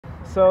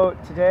So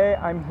today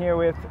I'm here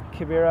with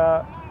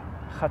Kebira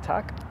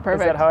Khattak.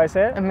 Perfect. Is that how I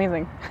say it?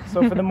 Amazing.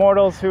 So for the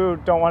mortals who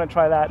don't want to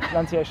try that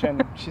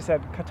pronunciation, she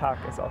said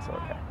Khattak is also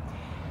okay.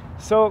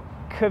 So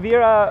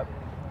Kebira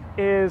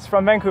is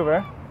from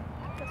Vancouver.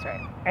 That's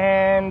right.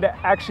 And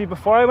actually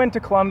before I went to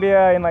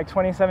Colombia in like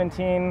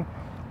 2017,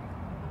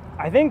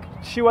 I think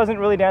she wasn't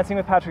really dancing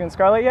with Patrick and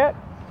Scarlett yet.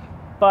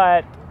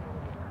 But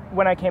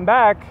when I came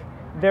back,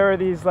 there were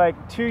these like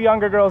two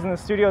younger girls in the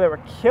studio that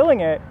were killing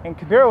it, and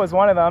Kebira was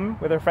one of them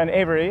with her friend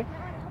Averi.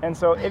 And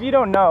so if you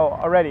don't know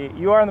already,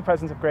 you are in the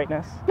presence of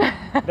greatness.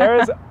 There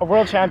is a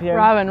world champion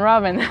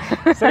Robin.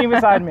 sitting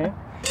beside me.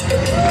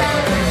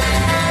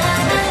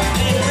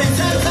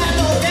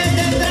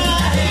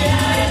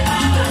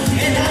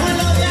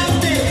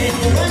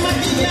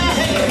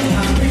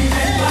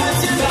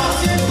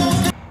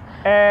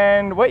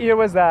 And what year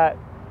was that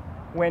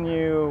when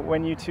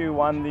you two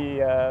won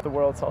the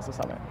World Salsa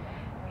Summit?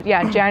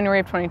 Yeah,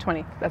 January of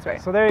 2020. That's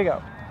right. So there you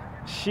go.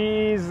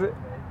 She's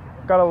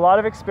got a lot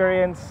of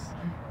experience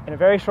in a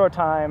very short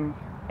time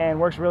and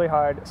works really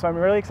hard. So I'm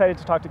really excited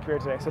to talk to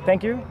Kebira today. So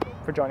thank you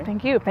for joining.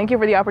 Thank you. Thank you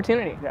for the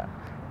opportunity. Yeah.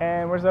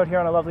 And we're just out here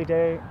on a lovely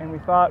day, and we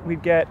thought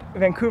we'd get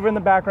Vancouver in the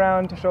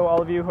background to show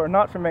all of you who are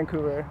not from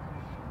Vancouver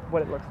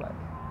what it looks like.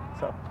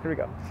 So here we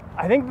go.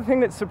 I think the thing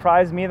that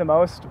surprised me the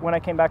most when I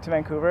came back to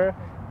Vancouver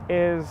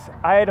is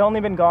I had only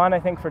been gone, I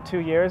think, for 2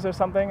 years or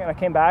something, and I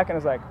came back and I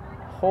was like,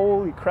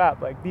 holy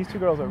crap, like these two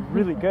girls are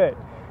really good.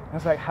 And I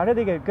was like, how did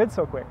they get good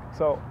so quick?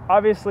 So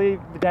obviously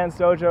the dance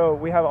dojo,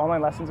 we have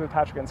online lessons with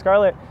Patrick and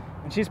Scarlett,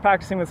 and she's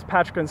practicing with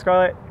Patrick and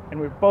Scarlett,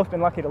 and we've both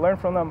been lucky to learn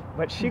from them,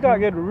 but she got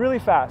good really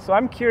fast. So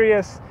I'm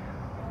curious,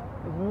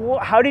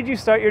 how did you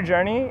start your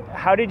journey?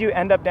 How did you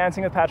end up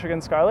dancing with Patrick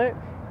and Scarlett?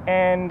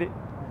 And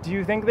do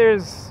you think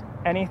there's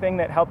anything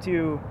that helped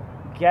you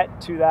get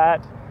to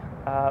that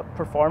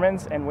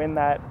performance and win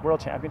that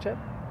world championship?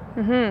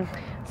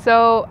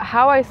 So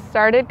how I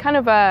started, kind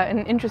of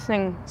an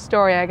interesting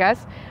story, I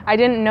guess. I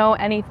didn't know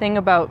anything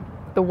about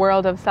the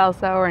world of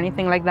salsa or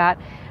anything like that.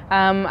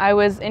 I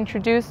was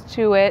introduced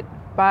to it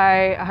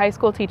by a high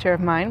school teacher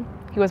of mine.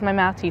 He was my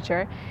math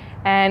teacher,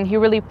 and he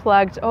really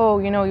plugged, oh,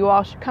 you know, you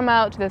all should come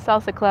out to the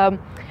salsa club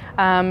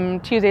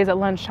Tuesdays at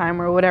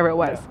lunchtime or whatever it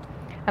was.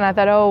 Yeah. And I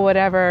thought, oh,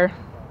 whatever,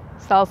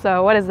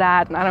 salsa, what is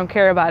that? And I don't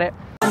care about it.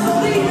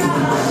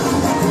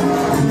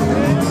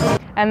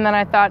 And then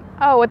I thought,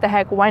 oh, what the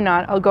heck, why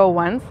not? I'll go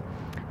once.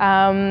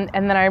 And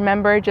then I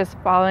remember just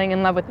falling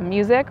in love with the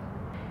music.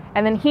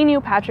 And then he knew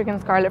Patrick and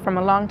Scarlett from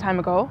a long time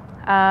ago.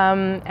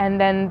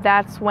 And then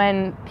that's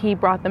when he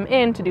brought them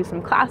in to do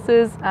some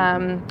classes.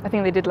 I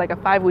think they did like a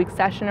 5-week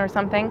session or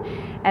something.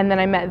 And then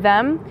I met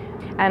them.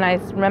 And I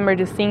remember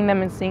just seeing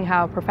them and seeing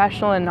how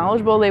professional and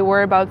knowledgeable they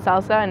were about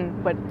salsa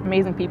and what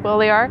amazing people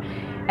they are.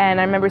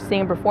 And I remember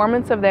seeing a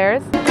performance of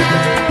theirs.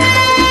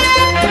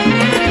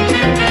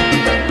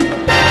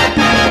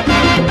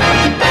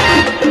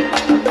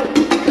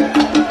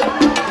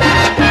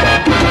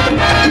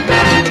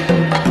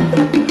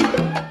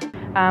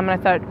 And I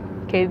thought,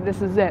 okay,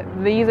 this is it.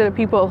 These are the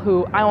people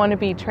who I want to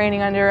be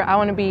training under. I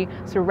want to be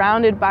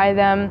surrounded by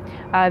them.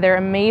 They're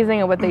amazing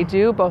at what they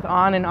do, both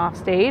on and off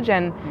stage.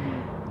 And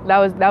that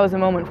was a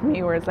moment for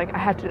me where it's like I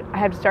had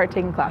to start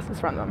taking classes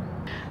from them.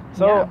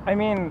 So, yeah. I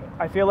mean,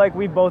 I feel like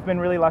we've both been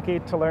really lucky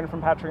to learn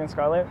from Patrick and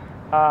Scarlett.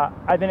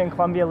 I've been in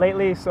Colombia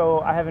lately,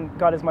 so I haven't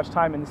got as much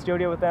time in the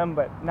studio with them,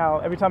 but now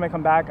every time I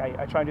come back,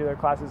 I try and do their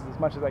classes as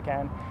much as I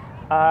can.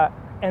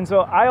 And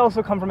so I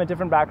also come from a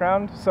different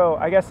background, so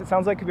I guess it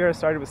sounds like Kebira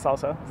started with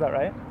salsa, is that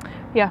right?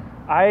 Yeah.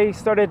 I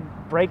started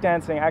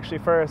breakdancing actually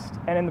first,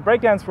 and in the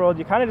breakdance world,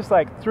 you kind of just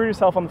like threw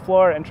yourself on the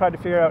floor and tried to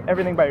figure out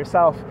everything by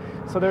yourself.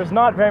 So there's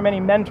not very many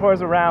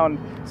mentors around.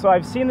 So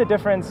I've seen the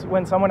difference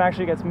when someone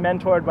actually gets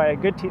mentored by a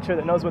good teacher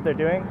that knows what they're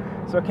doing.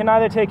 So it can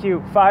either take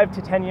you 5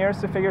 to 10 years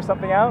to figure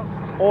something out,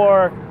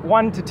 or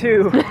 1 to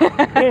 2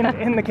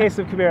 in the case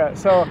of Kebira.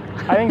 So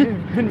I think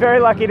you've been very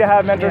lucky to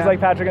have mentors like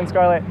Patrick and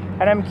Scarlett.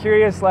 And I'm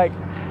curious, like,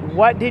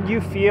 what did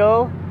you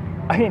feel?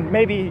 I mean,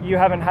 maybe you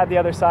haven't had the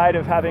other side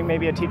of having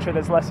maybe a teacher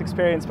that's less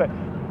experienced, but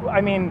I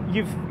mean,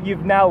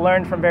 you've now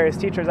learned from various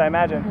teachers, I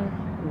imagine.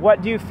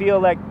 What do you feel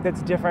like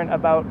that's different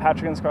about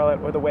Patrick and Scarlett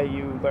or the way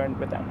you learned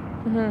with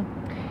them?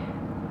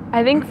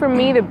 I think for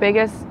me, the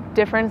biggest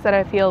difference that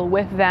I feel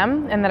with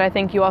them, and that I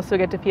think you also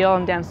get to feel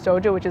in Dance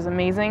Dojo, which is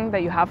amazing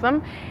that you have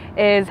them,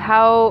 is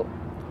how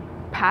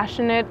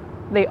passionate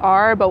they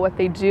are about what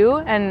they do,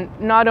 and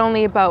not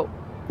only about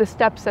the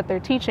steps that they're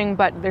teaching,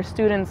 but their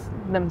students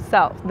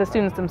themselves, the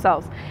students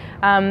themselves.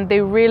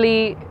 They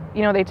really,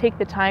 you know, they take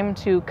the time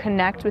to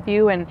connect with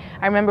you. And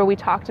I remember we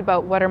talked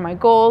about what are my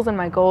goals, and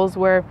my goals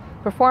were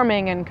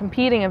performing and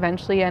competing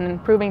eventually and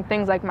improving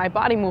things like my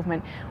body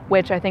movement,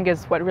 which I think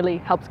is what really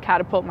helps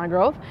catapult my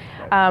growth.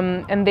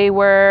 And they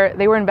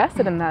were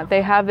invested in that.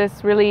 They have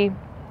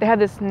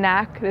this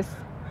knack, this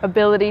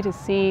ability to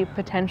see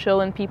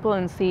potential in people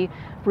and see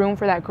room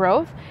for that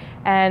growth.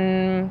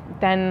 And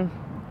then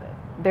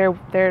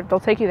they'll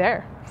take you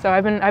there. So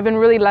I've been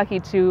really lucky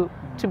to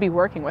be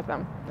working with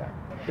them. Yeah.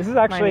 This is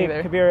actually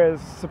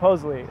Kebira's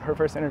supposedly her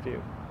first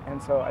interview,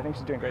 and so I think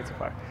she's doing great so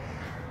far.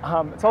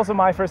 It's also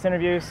my first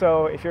interview,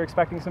 so if you're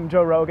expecting some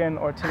Joe Rogan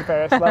or Tim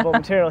Ferriss level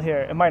material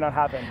here, it might not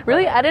happen.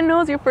 Really? I didn't know it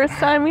was your first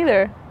time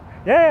either.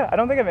 Yeah, I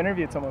don't think I've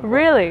interviewed someone before.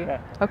 Really?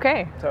 Yeah.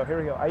 Okay. So here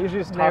we go. I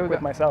usually just talk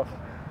with myself,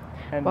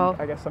 and well,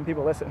 I guess some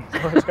people listen,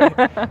 so it's great.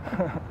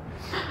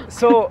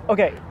 So,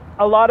 okay,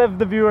 a lot of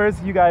the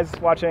viewers, you guys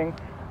watching,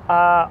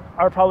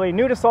 are probably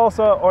new to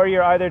salsa, or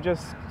you're either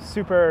just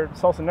super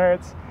salsa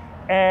nerds,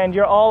 and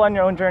you're all on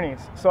your own journeys.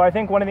 So I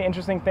think one of the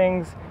interesting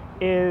things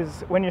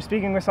is when you're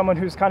speaking with someone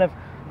who's kind of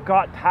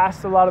got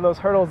past a lot of those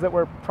hurdles that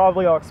we're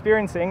probably all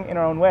experiencing in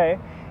our own way,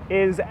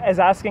 is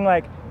asking,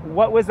 like,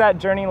 what was that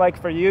journey like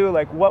for you?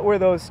 Like, what were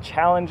those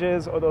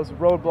challenges or those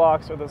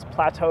roadblocks or those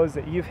plateaus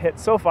that you've hit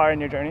so far in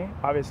your journey?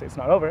 Obviously, it's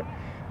not over.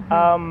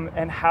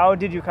 And how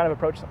did you kind of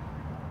approach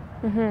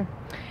them?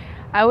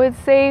 I would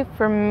say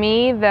for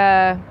me,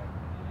 the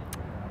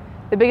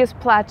biggest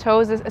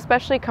plateaus,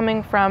 especially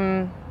coming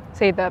from,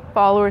 say, the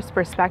follower's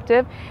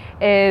perspective,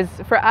 is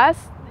for us,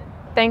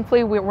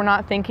 thankfully, we're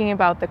not thinking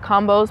about the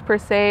combos per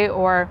se,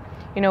 or,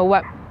 you know,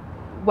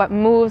 what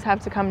moves have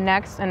to come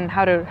next and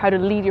how to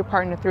lead your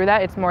partner through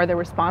that. It's more the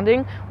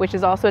responding, which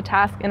is also a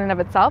task in and of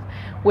itself,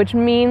 which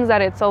means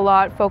that it's a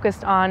lot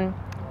focused on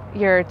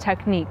your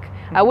technique,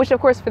 which of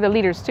course for the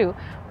leaders too,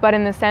 but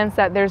in the sense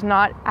that there's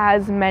not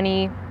as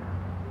many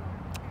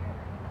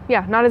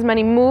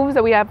moves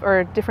that we have,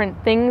 or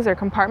different things or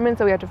compartments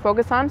that we have to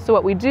focus on. So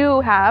what we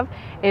do have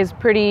is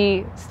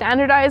pretty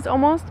standardized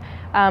almost,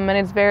 and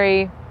it's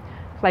very,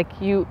 like,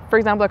 for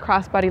example, a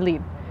crossbody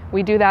lead.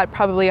 We do that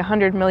probably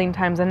 100 million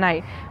times a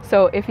night.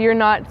 So if you're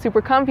not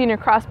super comfy in your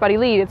crossbody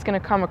lead, it's going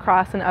to come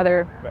across in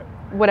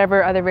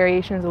whatever other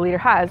variations the leader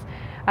has.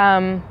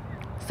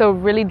 So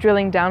really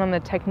drilling down on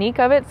the technique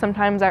of it.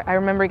 Sometimes I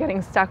remember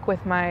getting stuck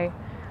with my,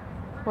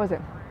 what was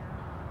it?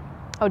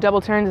 Oh,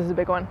 double turns is a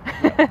big one.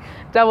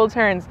 Double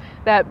turns,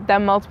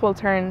 that multiple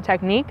turn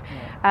technique,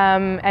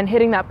 and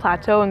hitting that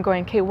plateau and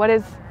going, okay,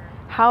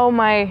 how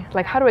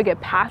do I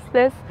get past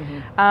this?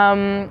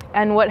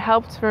 And what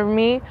helped for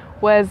me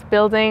was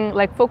building,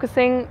 like,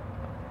 focusing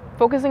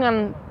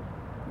on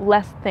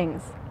less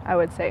things, I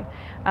would say,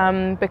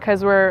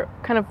 because we're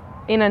kind of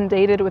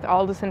inundated with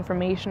all this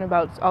information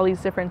about all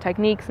these different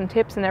techniques and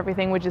tips and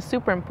everything, which is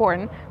super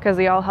important because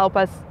they all help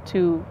us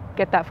to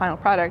get that final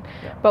product.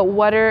 But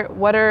what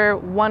are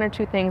one or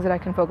two things that I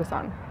can focus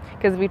on?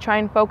 Because if we try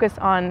and focus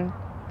on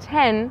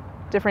 10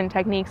 different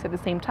techniques at the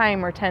same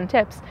time, or 10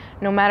 tips,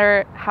 no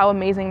matter how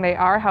amazing they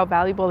are, how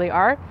valuable they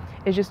are,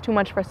 is just too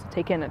much for us to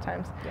take in at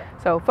times.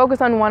 So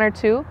focus on one or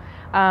two,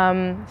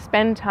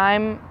 spend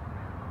time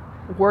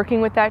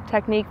working with that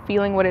technique,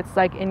 feeling what it's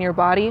like in your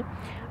body,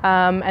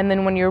 and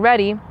then when you're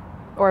ready,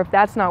 or if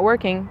that's not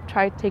working,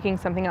 try taking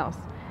something else.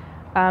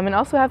 And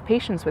also have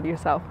patience with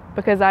yourself,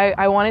 because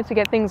I wanted to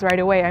get things right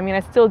away. I mean, I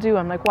still do.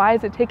 I'm like, why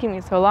is it taking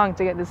me so long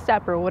to get this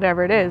step, or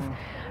whatever it is?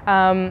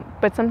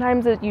 But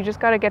sometimes you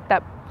just got to get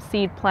that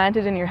seed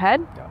planted in your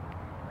head,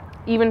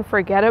 even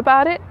forget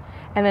about it,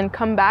 and then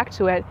come back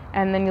to it,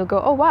 and then you'll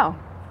go, oh wow,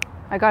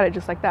 I got it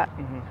just like that.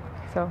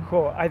 So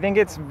cool. I think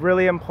it's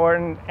really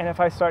important, and if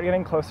I start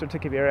getting closer to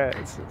Kebira,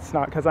 it's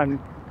not because I'm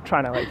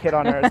trying to, like, hit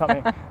on her or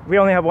something. We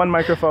only have one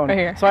microphone, right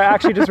here. So I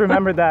actually just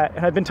remembered that,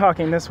 and I've been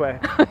talking this way,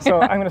 so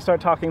I'm going to start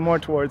talking more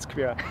towards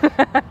Kebira.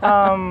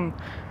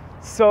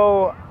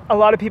 So a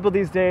lot of people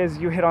these days,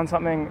 you hit on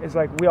something, is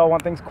like, we all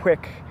want things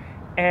quick.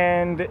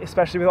 And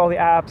especially with all the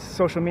apps,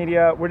 social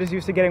media, we're just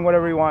used to getting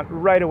whatever we want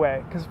right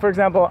away. Because, for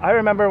example, I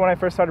remember when I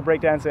first started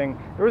breakdancing,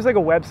 there was like a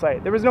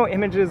website. There was no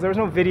images, there was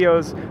no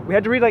videos. We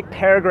had to read like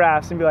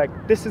paragraphs and be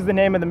like, this is the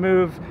name of the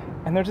move.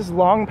 And they're just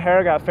long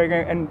paragraph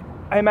figuring. And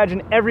I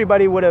imagine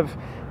everybody would have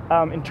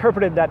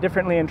interpreted that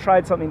differently and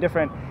tried something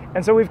different.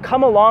 And so we've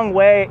come a long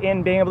way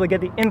in being able to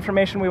get the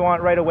information we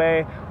want right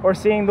away, or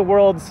seeing the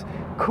world's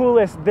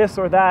coolest this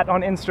or that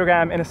on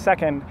Instagram in a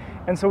second.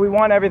 And so we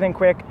want everything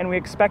quick, and we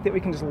expect that we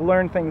can just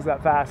learn things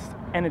that fast,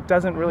 and it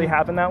doesn't really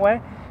happen that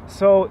way.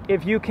 So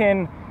if you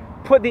can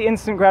put the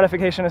instant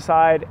gratification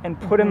aside and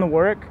put in the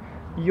work,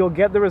 you'll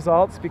get the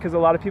results, because a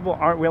lot of people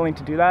aren't willing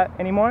to do that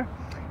anymore.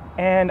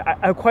 And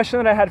a question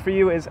that I had for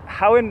you is,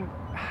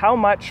 how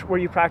much were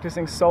you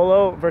practicing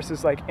solo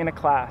versus like in a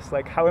class?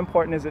 Like, how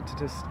important is it to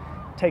just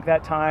take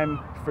that time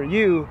for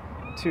you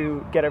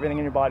to get everything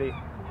in your body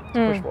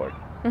to push forward?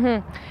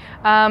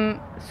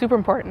 Super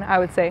important, I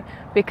would say,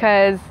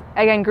 because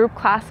again, group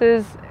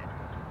classes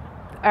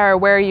are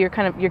where you're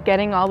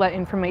getting all that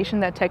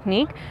information, that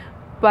technique,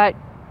 but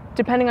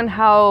depending on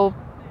how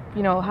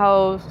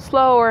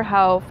slow or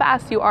how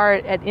fast you are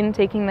at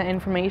intaking that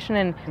information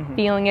and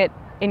feeling it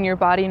in your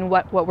body and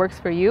what works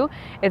for you,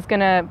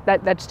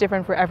 that's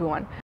different for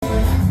everyone.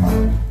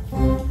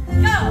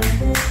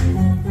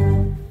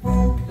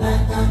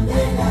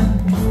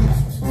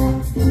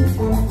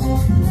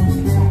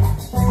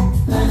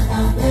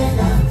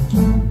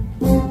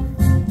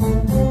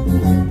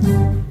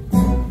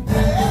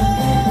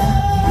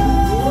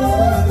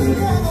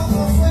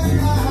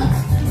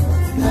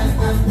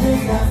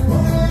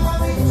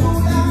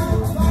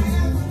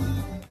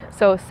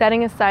 So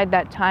setting aside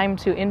that time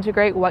to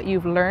integrate what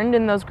you've learned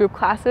in those group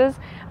classes,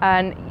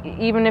 and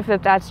even if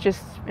that's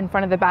just in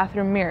front of the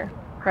bathroom mirror,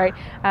 right?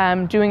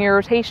 Doing your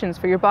rotations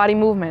for your body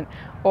movement,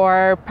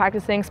 or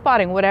practicing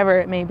spotting, whatever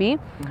it may be,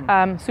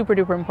 super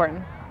duper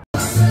important.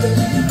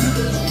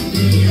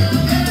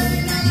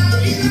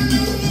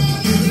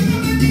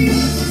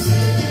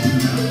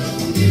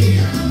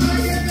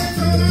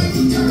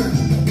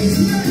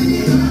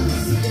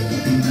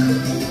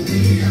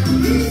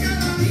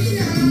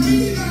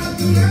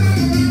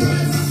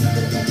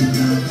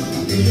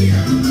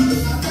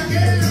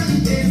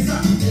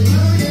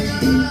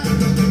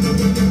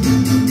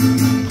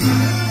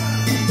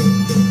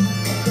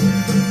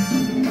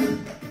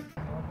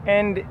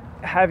 And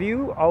have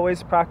you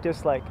always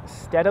practiced like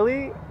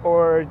steadily,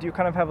 or do you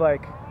kind of have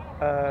like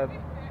a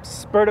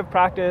spurt of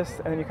practice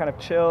and then you kind of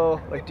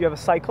chill? Like, do you have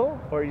a cycle,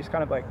 or are you just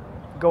kind of like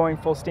going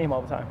full steam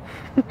all the time?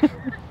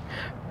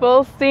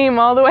 Full steam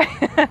all the way.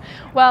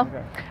 Well,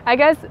 Okay. I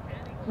guess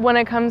when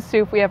it comes to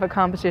if we have a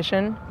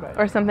competition Right.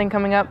 or something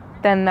coming up,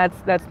 then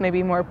that's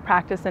maybe more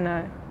practice and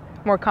a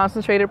more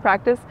concentrated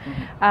practice.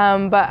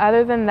 But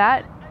other than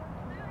that,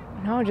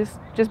 no,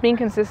 just being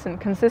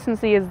consistent.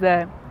 Consistency is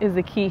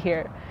the key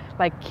here.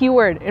 Like,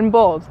 keyword in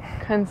bold,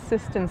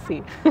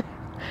 consistency. You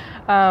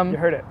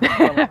heard it.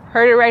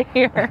 Heard it right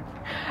here.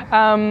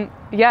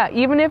 Yeah,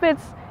 even if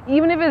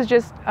it's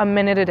just a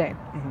minute a day,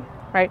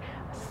 right?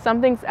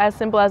 Something as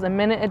simple as a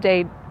minute a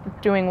day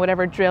doing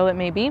whatever drill it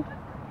may be.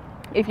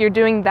 If you're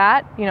doing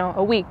that,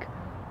 a week,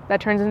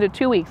 that turns into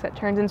 2 weeks, that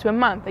turns into a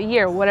month, a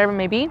year, whatever it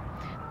may be,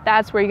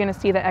 that's where you're going to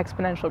see the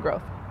exponential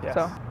growth. Yes.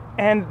 So.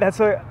 And there's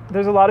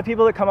a lot of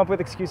people that come up with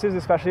excuses,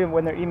 especially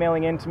when they're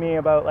emailing in to me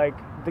about like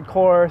the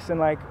course and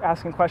like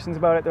asking questions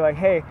about it. They're like,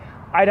 hey,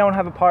 I don't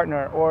have a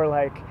partner, or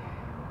like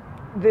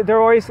they're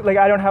always like,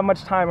 I don't have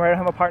much time, or I don't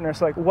have a partner.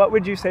 So like, what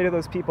would you say to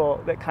those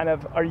people that kind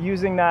of are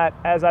using that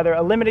as either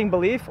a limiting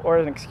belief or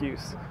an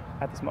excuse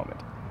at this moment?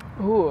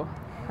 Ooh,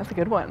 that's a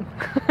good one.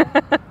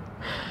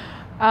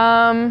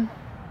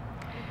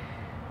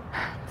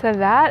 To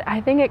that,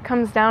 I think it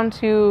comes down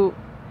to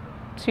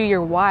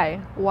your why.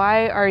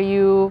 Why are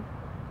you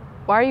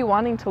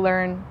wanting to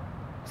learn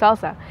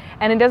salsa?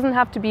 And it doesn't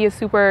have to be a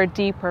super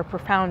deep or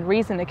profound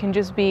reason. It can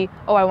just be,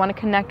 oh, I want to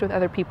connect with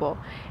other people.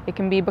 It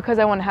can be because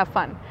I want to have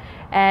fun.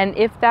 And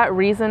if that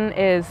reason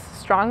is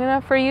strong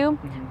enough for you,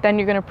 then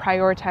you're going to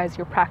prioritize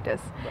your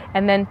practice.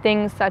 And then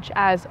things such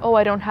as, oh,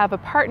 I don't have a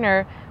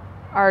partner,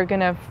 are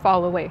going to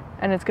fall away,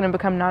 and it's going to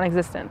become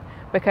non-existent.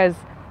 Because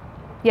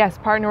yes,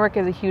 partner work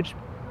is a huge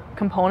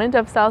component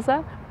of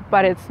salsa,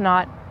 but it's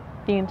not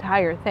the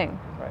entire thing.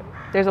 Right.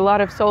 There's a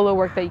lot of solo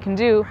work that you can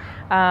do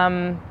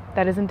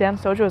that is in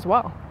dance dojo as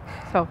well.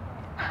 So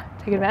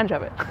take advantage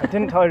of it. I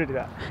didn't tell her to do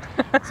that.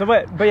 So,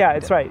 but yeah,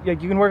 it's right. You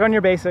can work on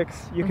your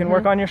basics. You can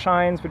work on your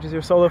shines, which is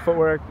your solo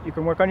footwork. You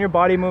can work on your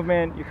body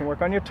movement. You can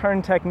work on your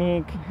turn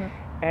technique.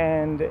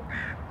 And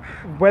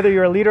whether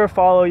you're a leader or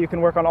follow, you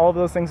can work on all of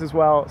those things as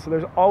well. So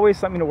there's always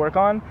something to work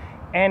on.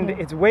 And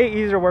it's way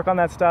easier to work on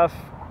that stuff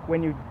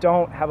when you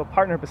don't have a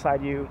partner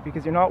beside you,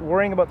 because you're not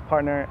worrying about the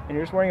partner and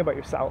you're just worrying about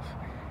yourself.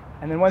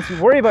 And then once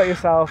you worry about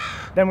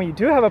yourself, then when you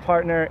do have a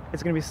partner,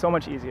 it's going to be so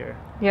much easier.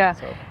 Yeah.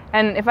 So.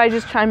 And if I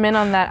just chime in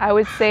on that, I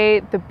would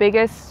say the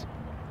biggest,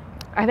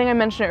 I think I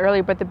mentioned it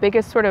earlier, but the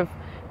biggest sort of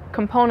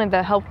component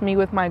that helped me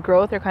with my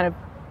growth, or kind of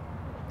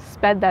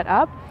sped that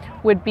up,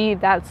 would be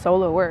that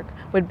solo work,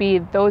 would be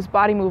those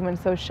body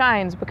movements, those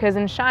shines. Because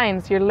in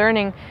shines, you're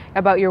learning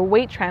about your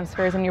weight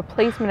transfers and your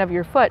placement of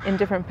your foot in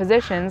different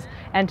positions,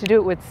 and to do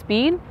it with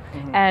speed.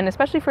 And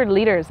especially for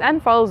leaders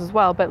and follows as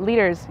well, but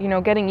leaders,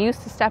 getting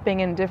used to stepping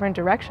in different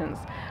directions.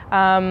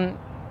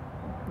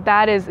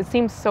 It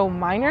seems so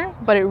minor,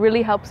 but it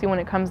really helps you when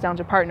it comes down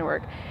to partner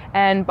work.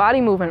 And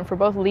body movement for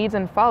both leads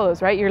and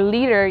follows, right? Your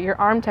leader, your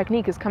arm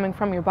technique is coming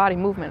from your body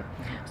movement.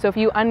 So if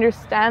you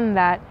understand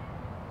that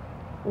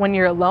when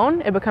you're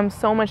alone, it becomes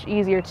so much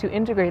easier to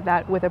integrate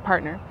that with a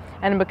partner.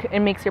 And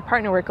it makes your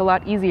partner work a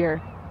lot easier,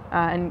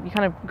 and you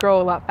kind of grow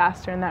a lot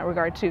faster in that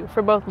regard too,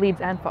 for both leads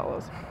and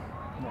follows.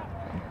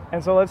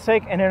 And so let's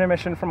take an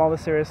intermission from all the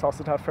serious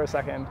salsa stuff for a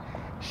second.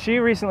 She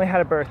recently had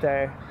a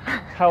birthday.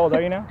 How old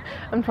are you now?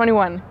 I'm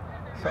 21.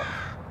 So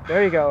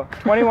there you go,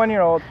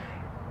 21-year-old,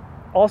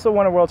 also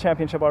won a world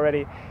championship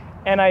already.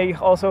 And I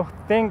also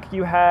think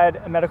you had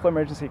a medical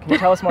emergency. Can you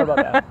tell us more about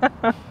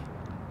that?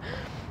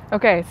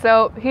 Okay,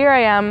 so here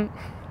I am,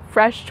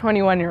 fresh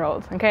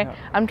 21-year-old, okay? Yeah.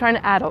 I'm trying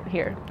to adult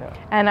here. Yeah.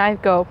 And I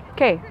go,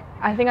 okay,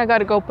 I think I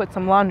gotta go put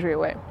some laundry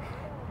away.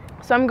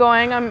 So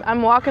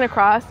I'm walking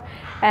across,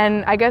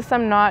 and I guess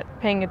I'm not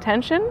paying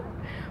attention,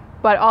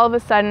 but all of a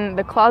sudden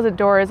the closet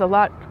door is a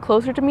lot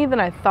closer to me than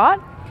I thought,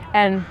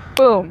 and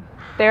boom,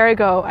 there I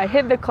go. I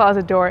hit the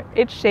closet door,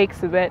 it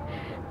shakes a bit.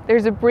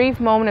 There's a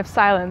brief moment of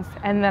silence,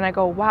 and then I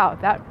go, wow,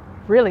 that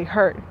really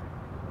hurt,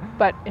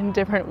 but in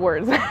different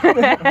words.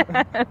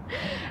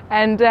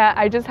 And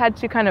I just had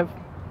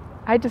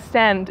to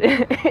stand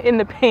in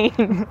the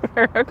pain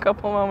for a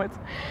couple moments.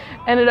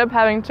 Ended up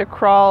having to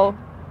crawl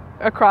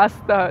across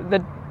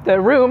the the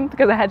room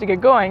because I had to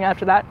get going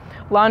after that.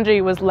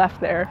 Laundry was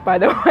left there, by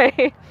the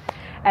way.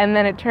 And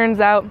then it turns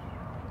out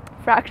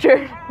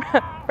fractured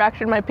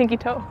my pinky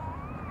toe.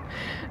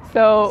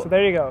 So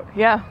there you go.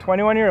 Yeah.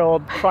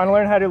 21-year-old trying to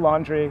learn how to do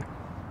laundry,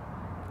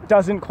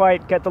 doesn't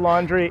quite get the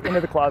laundry into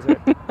the closet.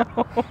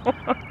 No.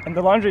 And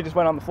the laundry just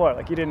went on the floor.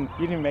 Like you didn't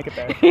even make it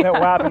there. Yeah. Then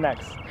what happened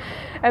next?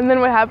 And then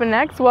what happened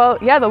next? Well,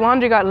 yeah, the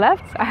laundry got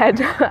left. I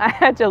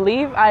had to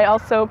leave. I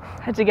also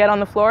had to get on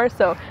the floor.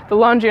 So the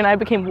laundry and I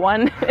became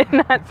one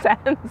in that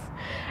sense.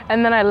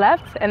 And then I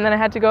left, and then I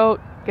had to go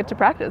get to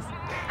practice.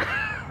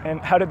 And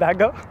how did that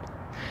go?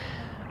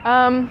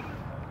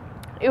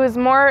 It was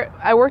more,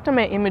 I worked on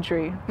my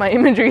imagery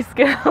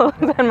skills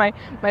and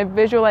my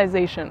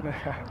visualization,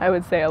 I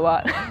would say a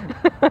lot.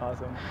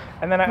 Awesome.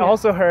 And then I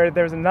also heard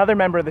there was another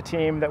member of the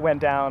team that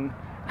went down.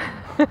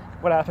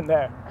 What happened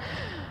there?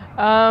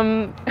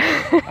 I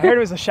heard it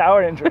was a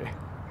shower injury.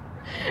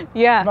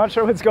 Yeah. I'm not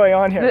sure what's going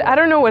on here. I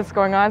don't know what's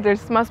going on. There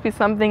must be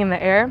something in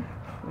the air.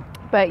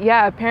 But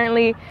yeah,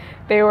 apparently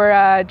they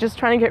were just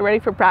trying to get ready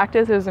for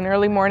practice. It was an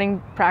early morning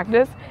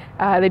practice.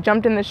 They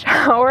jumped in the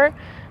shower.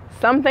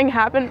 Something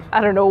happened. I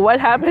don't know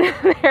what happened in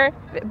there,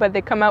 but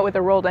they come out with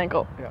a rolled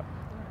ankle. Yeah.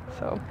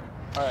 So.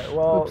 All right.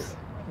 Well, oops.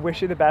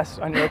 Wish you the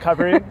best on your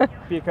recovery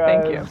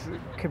because Thank you.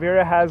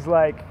 Kebira has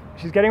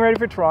she's getting ready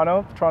for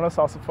Toronto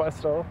Salsa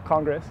Festival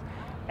Congress,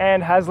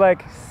 and has 5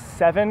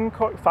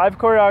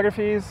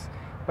 choreographies,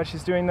 but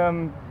she's doing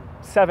them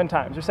 7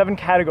 times or 7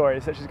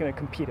 categories that she's going to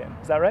compete in.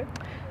 Is that right?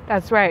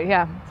 That's right.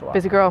 Yeah.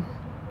 Busy girl.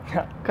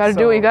 Yeah. Gotta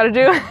do what you gotta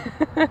do.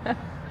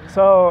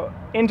 So,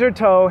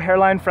 intertoe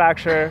hairline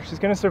fracture. She's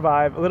going to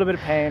survive, a little bit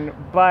of pain,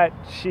 but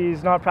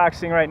she's not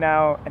practicing right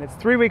now, and it's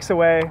 3 weeks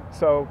away,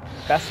 so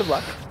best of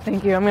luck.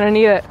 Thank you. I'm going to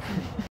need it.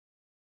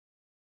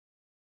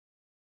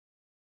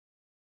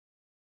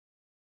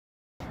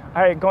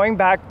 All right, going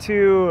back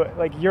to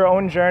your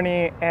own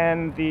journey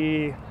and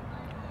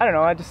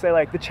I'd just say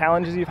the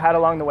challenges you've had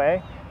along the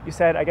way. You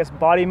said, I guess,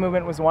 body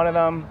movement was one of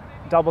them,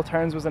 double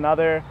turns was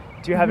another.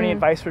 Do you have any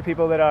advice for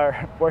people that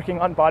are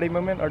working on body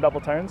movement or double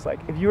turns?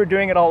 If you were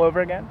doing it all over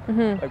again,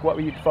 what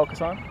would you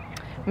focus on?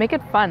 Make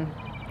it fun.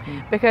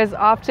 Because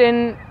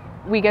often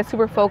we get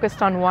super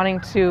focused on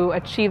wanting to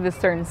achieve this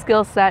certain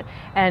skill set,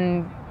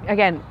 and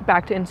again,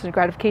 back to instant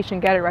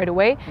gratification, get it right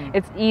away.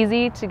 It's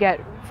easy to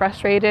get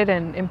frustrated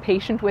and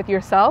impatient with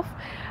yourself.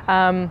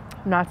 I'm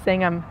not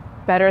saying I'm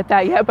better at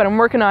that yet, but I'm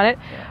working on it.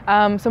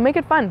 So make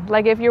it fun.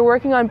 If you're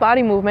working on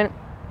body movement,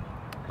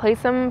 play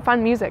some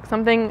fun music,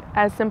 something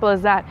as simple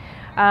as that.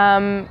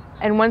 And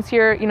once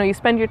you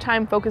spend your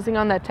time focusing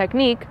on that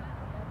technique,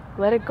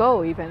 let it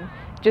go even.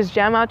 Just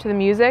jam out to the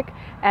music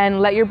and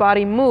let your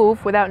body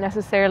move without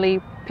necessarily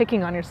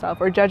picking on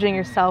yourself or judging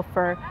yourself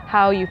for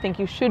how you think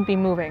you should be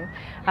moving.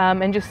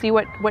 And just see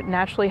what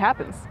naturally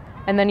happens.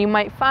 And then you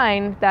might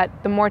find that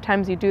the more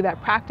times you do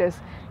that practice,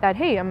 that,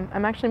 hey,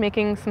 I'm actually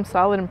making some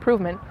solid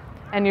improvement.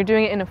 And you're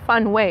doing it in a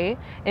fun way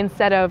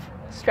instead of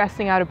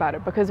stressing out about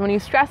it, because when you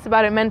stress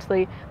about it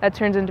mentally, that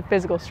turns into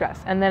physical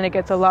stress, and then it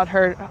gets a lot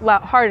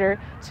harder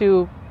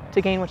to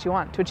gain what you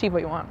want, to achieve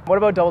what you want. What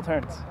about double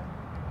turns?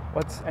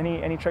 What's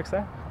any tricks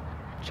there?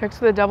 Tricks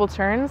for the double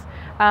turns?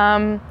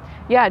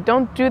 Yeah,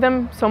 don't do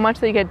them so much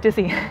that you get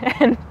dizzy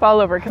and fall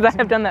over, because I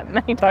have done that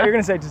many times. I thought you were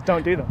going to say just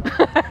don't do them.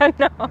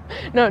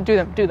 No, do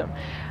them.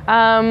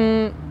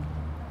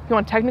 You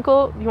want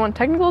technical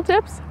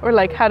tips, or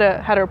how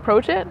to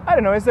approach it? I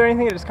don't know. Is there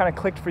anything that just kind of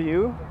clicked for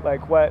you?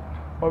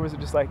 Or was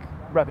it just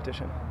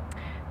repetition?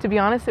 To be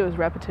honest, it was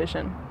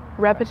repetition.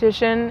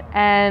 Repetition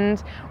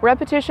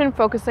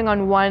focusing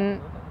on one,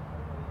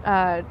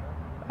 I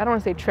don't want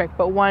to say trick,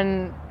 but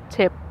one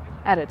tip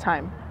at a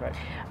time. Right.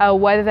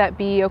 Whether that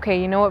be, okay,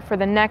 you know what, for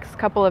the next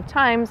couple of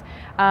times,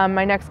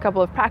 my next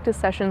couple of practice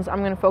sessions,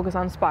 I'm going to focus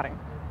on spotting.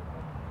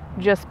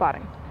 Just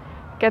spotting.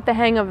 Get the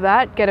hang of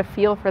that, get a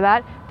feel for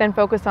that, then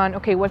focus on,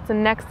 okay, what's the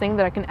next thing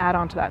that I can add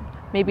on to that?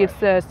 Maybe it's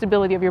the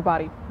stability of your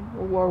body,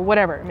 or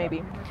whatever it may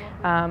be.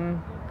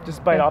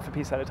 Just bite off a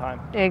piece at a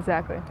time.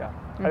 Exactly. Yeah,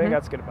 I think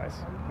that's good advice.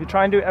 If you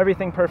try and do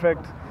everything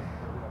perfect,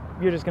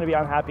 you're just going to be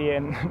unhappy,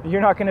 and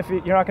you're not going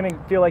to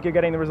feel like you're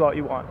getting the result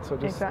you want. So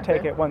just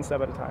take it one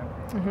step at a time.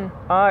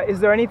 Is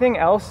there anything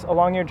else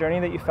along your journey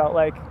that you felt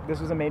like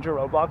this was a major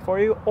roadblock for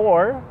you,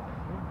 or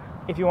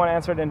if you want to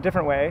answer it in a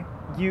different way,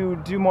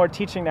 you do more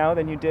teaching now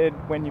than you did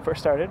when you first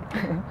started.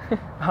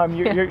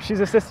 She's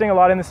assisting a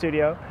lot in the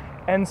studio.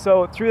 And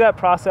so through that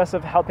process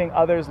of helping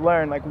others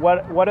learn,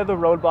 what are the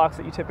roadblocks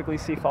that you typically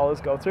see followers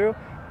go through?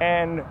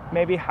 And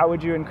maybe how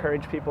would you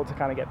encourage people to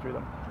kind of get through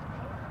them?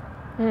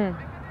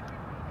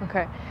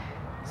 Okay.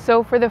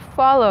 So for the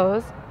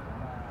follows,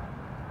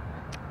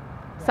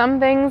 some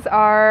things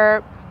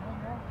are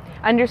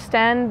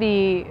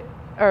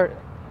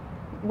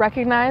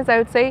recognize, I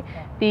would say,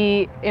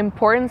 the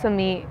importance and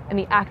the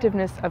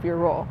activeness of your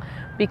role.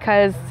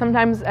 Because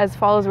sometimes as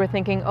followers we're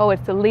thinking, oh,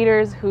 it's the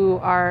leaders who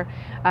are,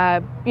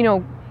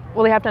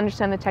 they have to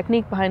understand the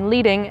technique behind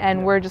leading,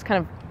 and we're just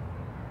kind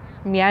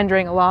of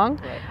meandering along.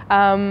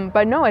 Right.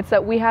 But no, it's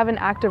that we have an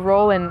active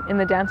role in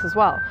the dance as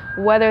well.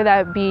 Whether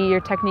that be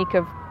your technique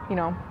of,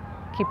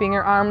 keeping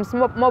your arms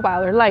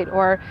mobile or light,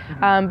 or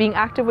being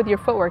active with your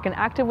footwork and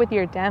active with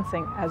your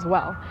dancing as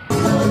well.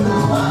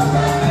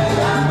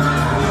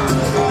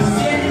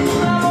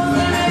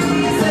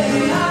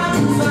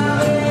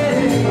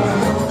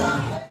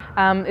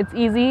 It's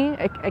easy,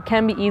 it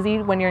can be easy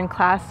when you're in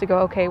class to go,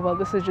 okay, well,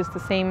 this is just the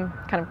same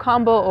kind of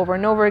combo over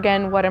and over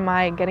again. What am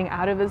I getting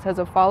out of this as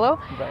a follow?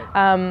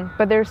 Right.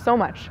 But there's so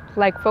much.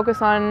 Like,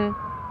 focus on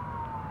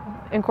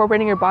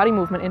incorporating your body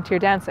movement into your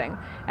dancing,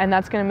 and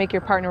that's going to make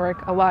your partner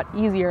work a lot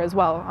easier as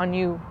well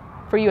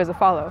for you as a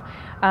follow.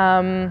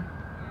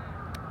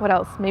 What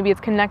else? Maybe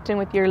it's connecting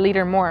with your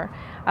leader more.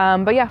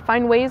 But yeah,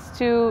 find ways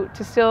to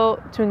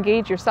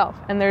engage yourself,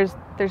 and there's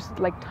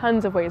like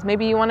tons of ways.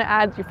 Maybe you want to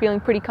add, you're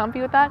feeling pretty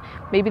comfy with that.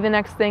 Maybe the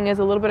next thing is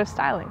a little bit of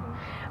styling.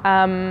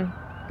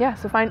 Yeah,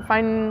 so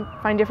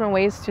find different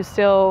ways to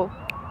still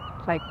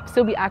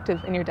be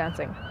active in your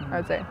dancing, I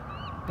would say.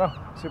 Oh,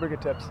 super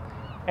good tips.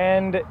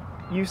 And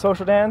you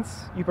social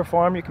dance, you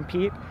perform, you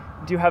compete.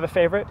 Do you have a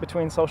favorite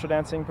between social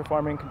dancing,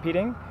 performing,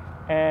 competing?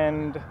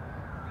 And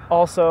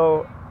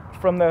also,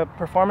 from the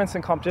performance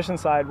and competition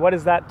side, what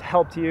has that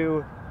helped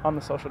you on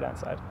the social dance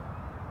side?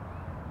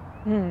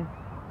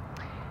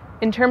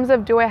 In terms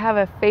of do I have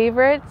a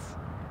favorite,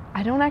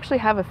 I don't actually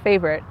have a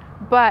favorite,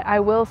 but I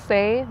will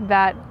say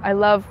that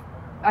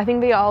I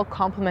think they all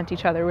complement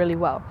each other really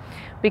well.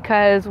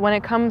 Because when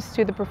it comes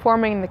to the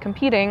performing and the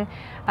competing,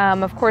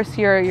 of course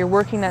you're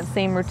working that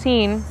same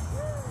routine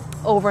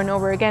over and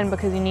over again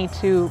because you need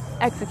to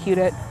execute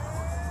it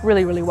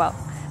really, really well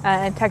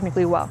and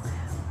technically well.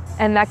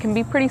 And that can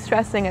be pretty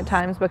stressing at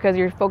times because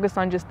you're focused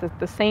on just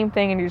the same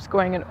thing and you're just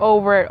going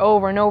over it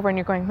over and over, and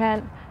you're going,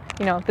 man,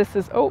 this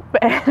is,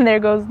 and there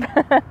goes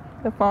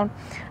the phone.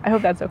 I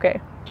hope that's okay.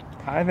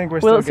 I think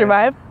we're still good. Will it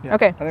survive? Yeah,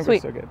 okay, I think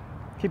sweet. we're still good.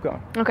 Keep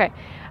going. Okay.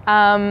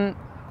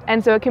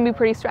 And so it can be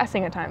pretty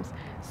stressing at times.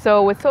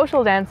 So with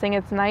social dancing,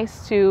 it's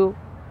nice to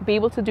be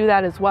able to do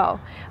that as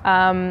well.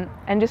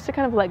 And just to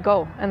kind of let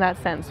go in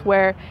that sense,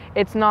 where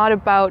it's not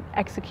about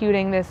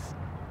executing this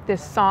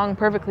song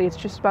perfectly. It's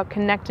just about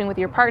connecting with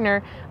your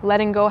partner,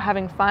 letting go,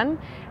 having fun,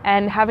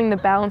 and having the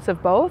balance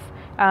of both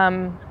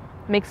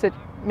makes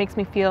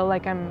me feel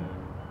like I'm,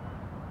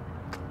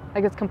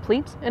 I guess,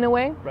 complete in a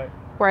way. Right.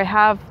 Where I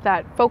have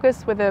that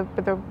focus with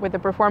the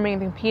performing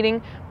and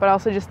competing, but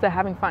also just the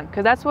having fun.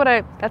 Because that's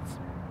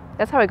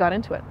how I got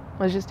into it.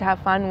 Was just to have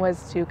fun,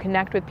 was to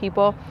connect with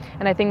people,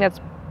 and I think that's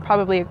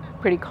probably a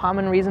pretty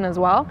common reason as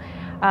well.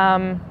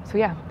 So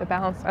yeah, the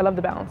balance. I love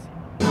the balance.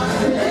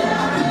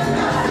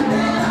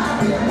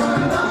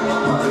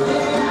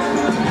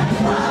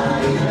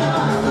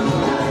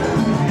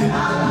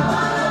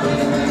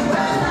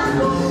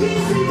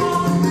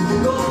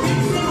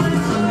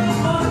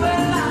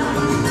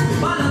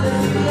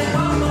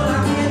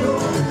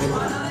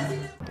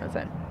 That's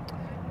it.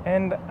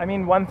 And I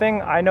mean, one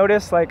thing I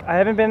noticed, I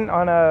haven't been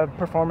on a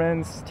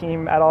performance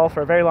team at all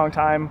for a very long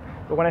time,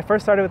 but when I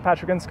first started with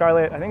Patrick and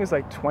Scarlett, I think it was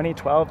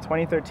 2012,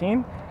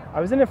 2013,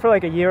 I was in it for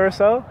a year or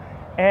so.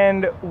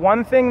 And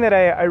one thing that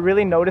I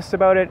really noticed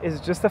about it is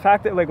just the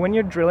fact that when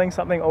you're drilling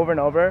something over and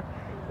over,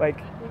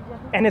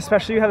 and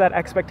especially you have that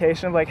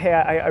expectation of hey,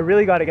 I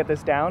really got to get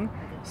this down.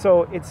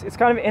 So it's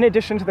kind of in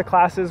addition to the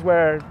classes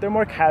where they're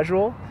more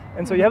casual,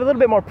 and so you have a little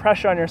bit more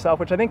pressure on yourself,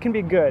 which I think can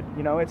be good.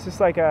 It's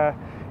just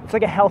it's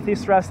like a healthy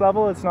stress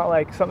level. It's not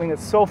something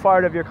that's so far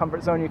out of your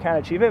comfort zone you can't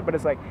achieve it, but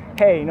it's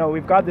hey,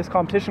 we've got this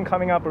competition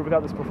coming up, or we've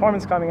got this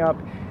performance coming up,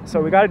 so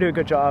we got to do a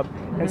good job.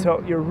 And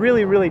so you're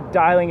really, really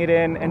dialing it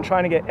in and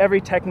trying to get every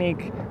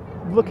technique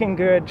looking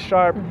good,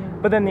 sharp.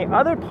 But then the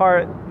other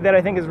part that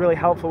I think is really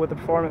helpful with the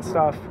performance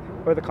stuff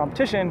or the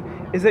competition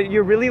is that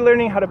you're really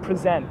learning how to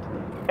present.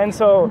 And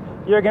so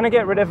you're going to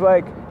get rid of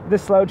the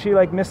slouchy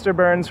Mr.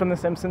 Burns from The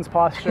Simpsons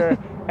posture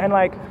and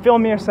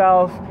film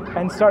yourself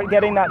and start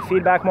getting that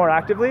feedback more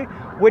actively,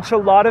 which a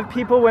lot of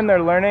people, when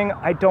they're learning,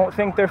 I don't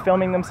think they're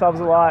filming themselves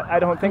a lot. I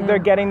don't think they're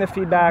getting the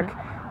feedback.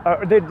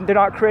 They're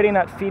not creating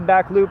that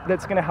feedback loop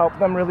that's going to help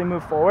them really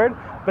move forward.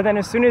 But then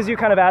as soon as you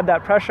kind of add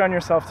that pressure on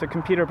yourself to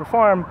compete or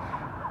perform,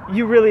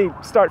 you really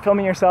start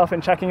filming yourself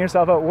and checking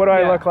yourself out. What do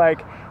I look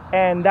like?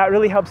 And that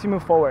really helps you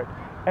move forward.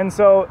 And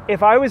so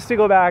if I was to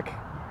go back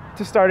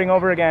to starting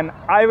over again,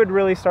 I would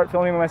really start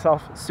filming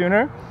myself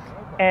sooner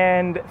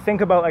and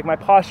think about my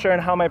posture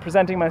and how am I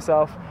presenting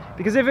myself.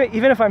 Because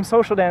even if I'm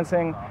social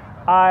dancing,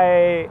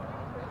 I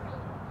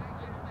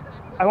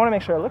want to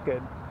make sure I look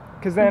good.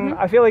 Because then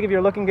I feel if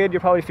you're looking good, you're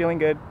probably feeling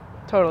good.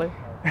 Totally.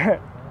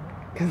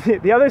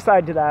 Because the other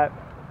side to that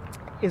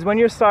is when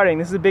you're starting,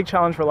 this is a big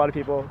challenge for a lot of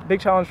people, big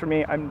challenge for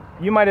me,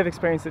 you might have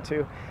experienced it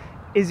too,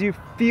 is you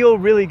feel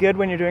really good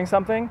when you're doing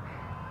something,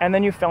 and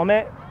then you film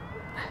it,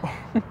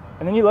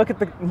 and then you look at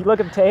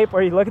the tape,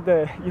 or you look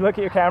at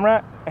your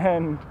camera,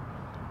 and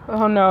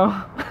oh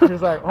no, you're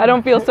just I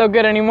don't feel so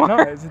good anymore. No,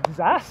 it's a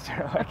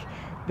disaster.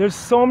 There's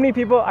so many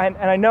people, and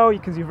I know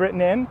because you've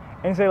written in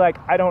and you say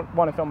I don't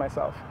want to film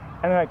myself,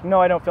 and they're no,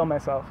 I don't film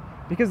myself,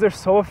 because they're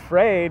so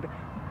afraid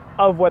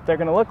of what they're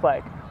going to look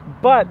like.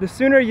 But the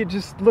sooner you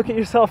just look at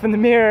yourself in the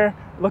mirror,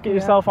 look at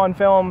yourself on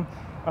film,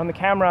 on the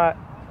camera,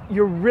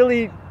 you're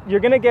really you're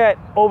gonna get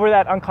over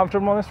that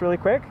uncomfortableness really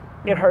quick.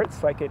 It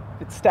hurts, like it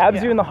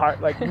stabs you in the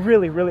heart, like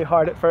really, really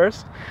hard at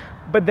first,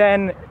 but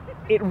then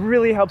it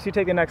really helps you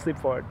take the next leap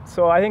forward.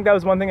 So I think that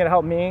was one thing that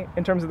helped me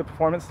in terms of the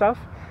performance stuff.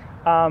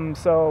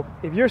 So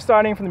if you're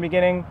starting from the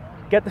beginning,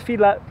 get the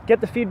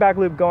feedback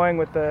loop going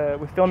with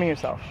filming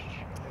yourself.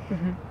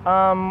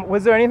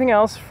 Was there anything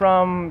else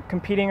from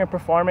competing or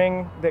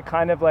performing that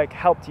kind of like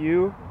helped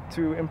you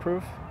to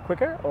improve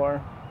quicker,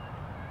 or?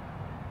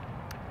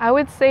 I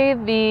would say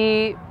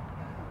the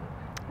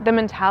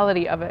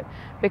mentality of it,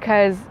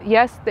 because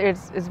yes,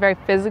 it's very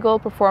physical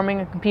performing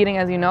and competing,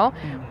 as you know,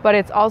 but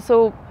it's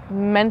also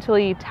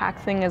mentally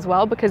taxing as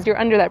well, because you're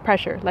under that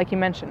pressure, like you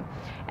mentioned,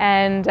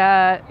 and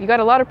you got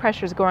a lot of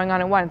pressures going on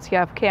at once. You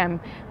have, okay, I'm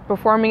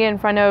performing it in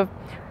front of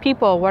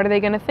people. What are they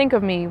going to think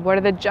of me? What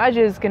are the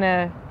judges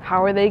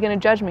how are they going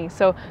to judge me?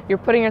 So you're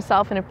putting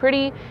yourself in a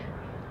pretty,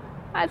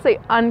 I'd say,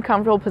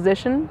 uncomfortable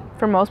position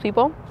for most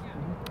people.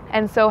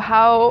 And so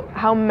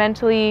how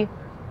mentally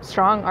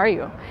strong are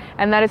you?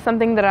 And that is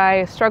something that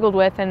I struggled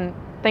with, and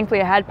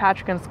thankfully I had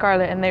Patrick and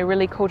Scarlett, and they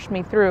really coached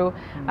me through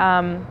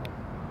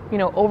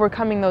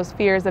overcoming those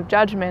fears of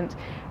judgment,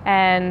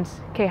 and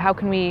okay, how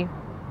can we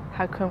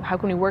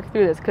work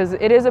through this, because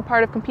it is a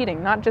part of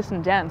competing, not just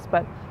in dance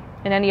but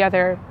in any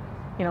other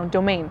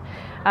domain.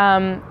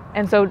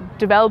 And so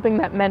developing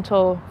that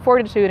mental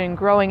fortitude and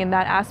growing in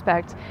that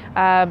aspect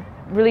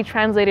really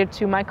translated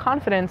to my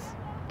confidence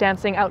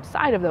dancing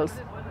outside of those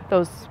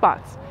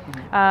spots.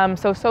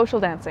 So social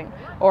dancing,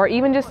 or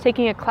even just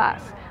taking a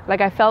class,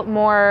 like I felt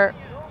more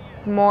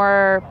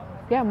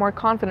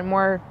confident,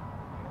 more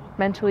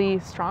mentally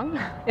strong,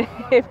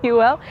 if you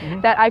will,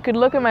 that I could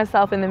look at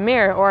myself in the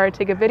mirror or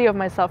take a video of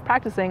myself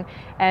practicing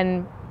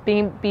and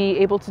be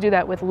able to do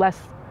that with less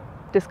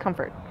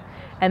discomfort.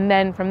 And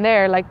then from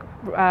there, like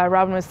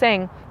Robin was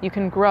saying, you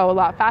can grow a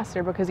lot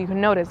faster, because you can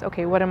notice,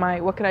 okay, what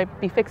could I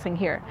be fixing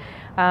here?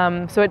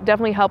 So it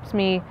definitely helps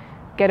me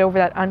get over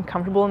that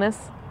uncomfortableness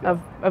of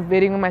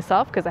videoing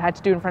myself, because I had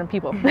to do it in front of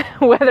people,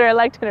 whether I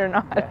liked it or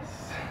not.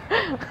 Yes.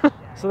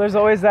 So there's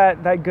always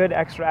that good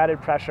extra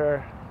added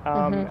pressure.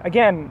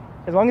 Again,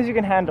 as long as you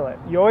can handle it.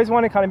 You always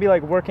want to kind of be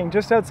like working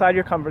just outside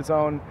your comfort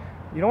zone.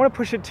 You don't want to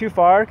push it too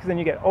far, because then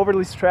you get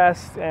overly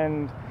stressed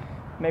and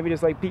maybe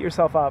just like beat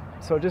yourself up.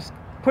 So just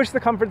push the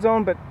comfort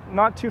zone, but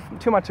not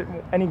too much at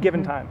any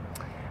given time.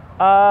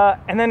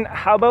 And then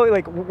how about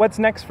like what's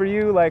next for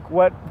you? Like do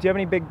you have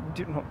any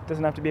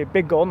doesn't have to be a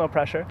big goal, no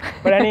pressure,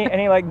 but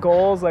any like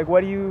goals? Like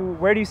where do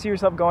you see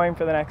yourself going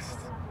for the next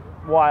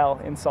while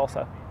in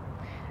salsa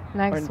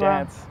or in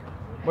dance?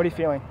 What are you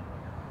feeling?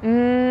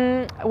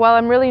 Well,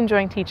 I'm really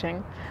enjoying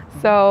teaching,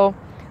 so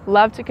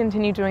love to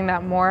continue doing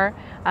that more.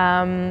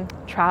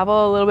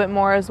 Travel a little bit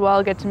more as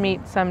well, get to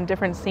meet some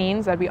different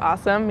scenes. That'd be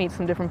awesome. Meet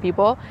some different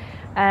people.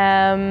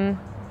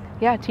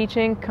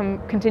 Teaching,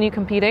 continue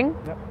competing.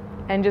 Yep.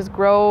 And just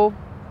grow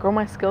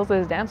my skills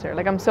as a dancer.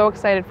 Like, I'm so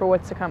excited for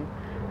what's to come.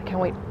 I can't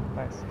wait.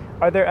 Nice.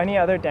 Are there any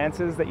other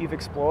dances that you've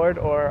explored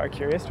or are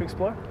curious to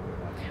explore?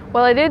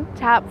 Well, I did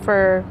tap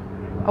for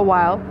a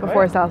while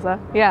before salsa.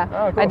 Yeah.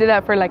 Oh, cool. I did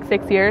that for like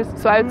 6 years.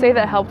 So I would say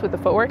that helped with the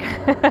footwork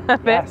a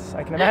bit. Yes,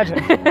 I can imagine.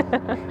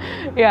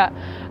 Yeah.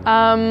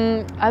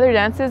 Other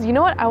dances, you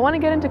know what? I want to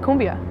get into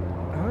cumbia.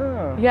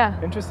 Oh, yeah.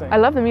 Interesting. I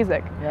love the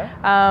music.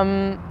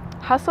 Yeah.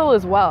 Hustle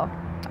as well.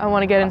 I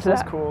want to get into that.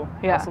 Hustle's cool.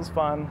 Yeah. Hustle's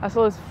fun.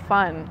 Hustle is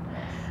fun.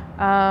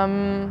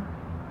 And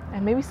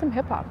maybe some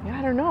hip hop. Yeah,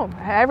 I don't know.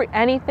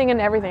 Anything and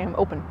everything. I'm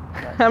open.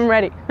 Nice. I'm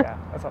ready. Yeah,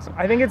 that's awesome.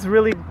 I think it's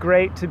really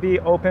great to be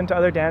open to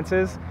other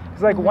dances.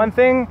 Because like one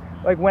thing,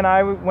 like when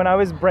I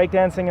was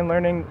breakdancing and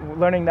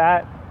learning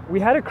that, we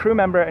had a crew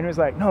member and he was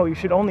like, no, you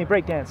should only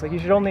breakdance. Like you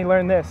should only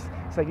learn this.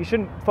 It's like you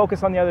shouldn't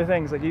focus on the other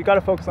things. Like you got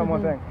to focus on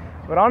one thing.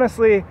 But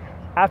honestly,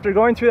 after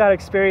going through that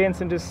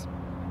experience and just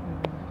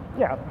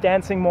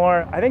dancing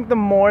more, I think the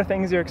more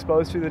things you're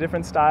exposed to, the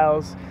different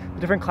styles,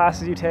 the different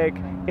classes you take,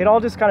 it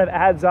all just kind of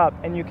adds up,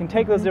 and you can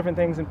take those different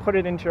things and put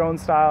it into your own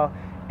style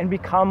and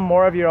become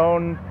more of your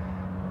own,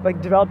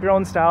 like develop your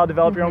own style,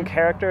 develop your own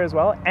character as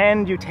well,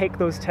 and you take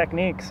those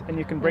techniques and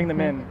you can bring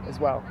them in as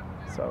well.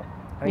 So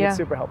I think it's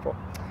super helpful.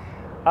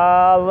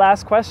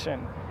 Last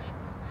question.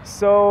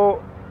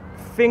 So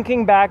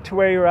thinking back to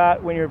where you're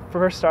at when you're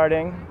first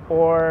starting,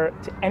 or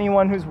to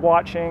anyone who's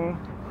watching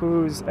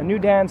who's a new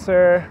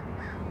dancer,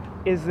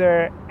 is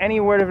there any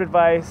word of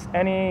advice,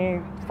 any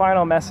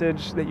final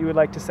message that you would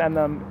like to send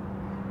them?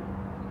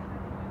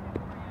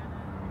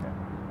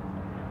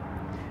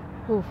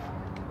 Yeah. Oof.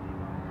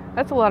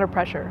 That's a lot of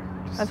pressure.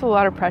 That's a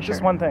lot of pressure.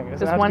 Just one thing. It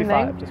doesn't have to be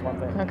 5. Just one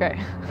thing. Okay.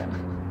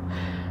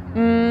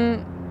 Yeah.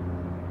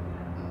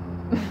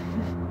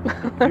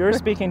 If you were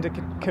speaking to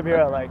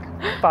Kebira like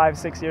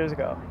 5-6 years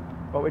ago,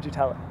 what would you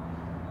tell her?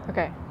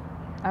 Okay.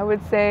 I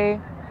would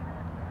say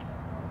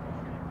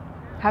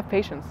have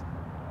patience.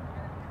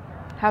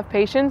 Have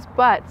patience,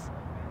 but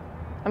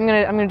I'm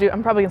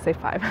probably gonna say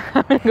 5.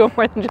 I'm gonna go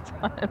more than just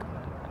 1.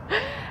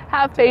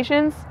 Have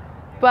patience,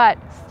 but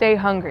stay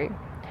hungry.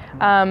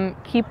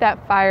 Keep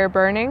that fire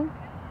burning.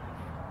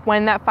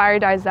 When that fire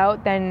dies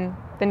out, then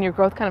your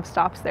growth kind of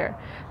stops there.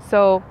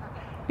 So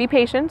be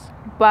patient,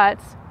 but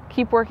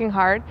keep working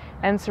hard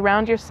and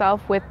surround yourself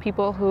with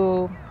people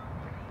who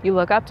you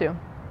look up to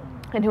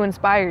and who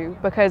inspire you.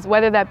 Because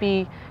whether that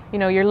be, you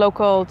know, your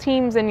local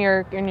teams in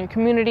your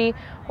community,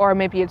 or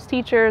maybe it's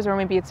teachers, or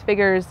maybe it's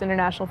figures,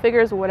 international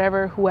figures,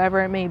 or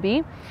whoever it may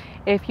be,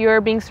 if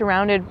you're being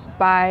surrounded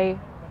by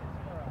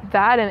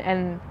that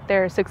and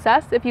their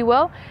success, if you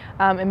will,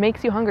 it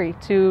makes you hungry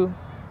to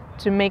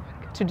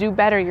do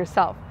better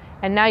yourself.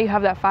 And now you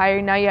have that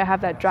fire, now you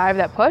have that drive,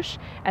 that push,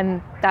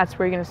 and that's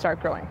where you're going to start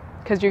growing,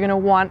 because you're going to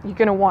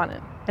want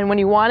it. And when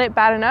you want it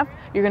bad enough,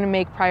 you're going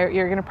to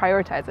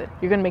prioritize it.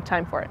 You're going to make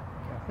time for it,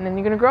 and then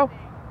you're going to grow.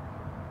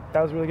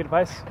 That was really good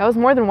advice. That was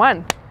more than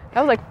one. That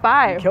was like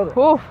 5. You killed it.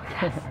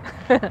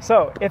 Ooh.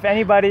 So, if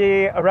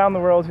anybody around the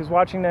world who's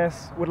watching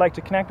this would like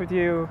to connect with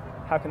you,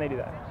 how can they do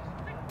that?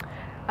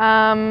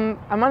 I'm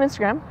on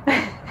Instagram,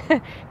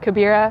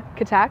 Kebira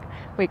Khattak.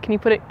 Wait, can you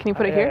put it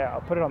here? Yeah,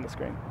 I'll put it on the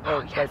screen.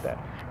 Oh, yes. Right there.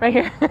 Right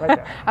here. Right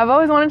there. I've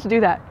always wanted to do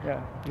that.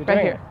 Yeah, you're right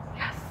doing here. It.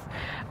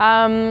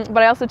 Yes.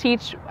 But I also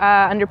teach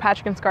under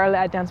Patrick and Scarlett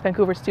at Dance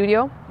Vancouver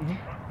Studio.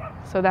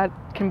 Mm-hmm. So that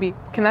can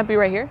that be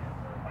right here?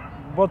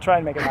 We'll try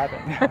and make it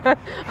happen.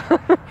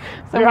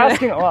 You're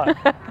asking a lot.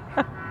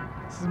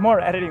 This is more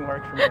editing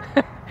work for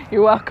me.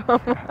 You're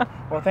welcome.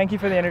 Well, thank you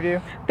for the interview.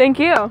 Thank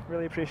you.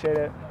 Really appreciate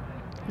it.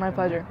 My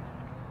pleasure.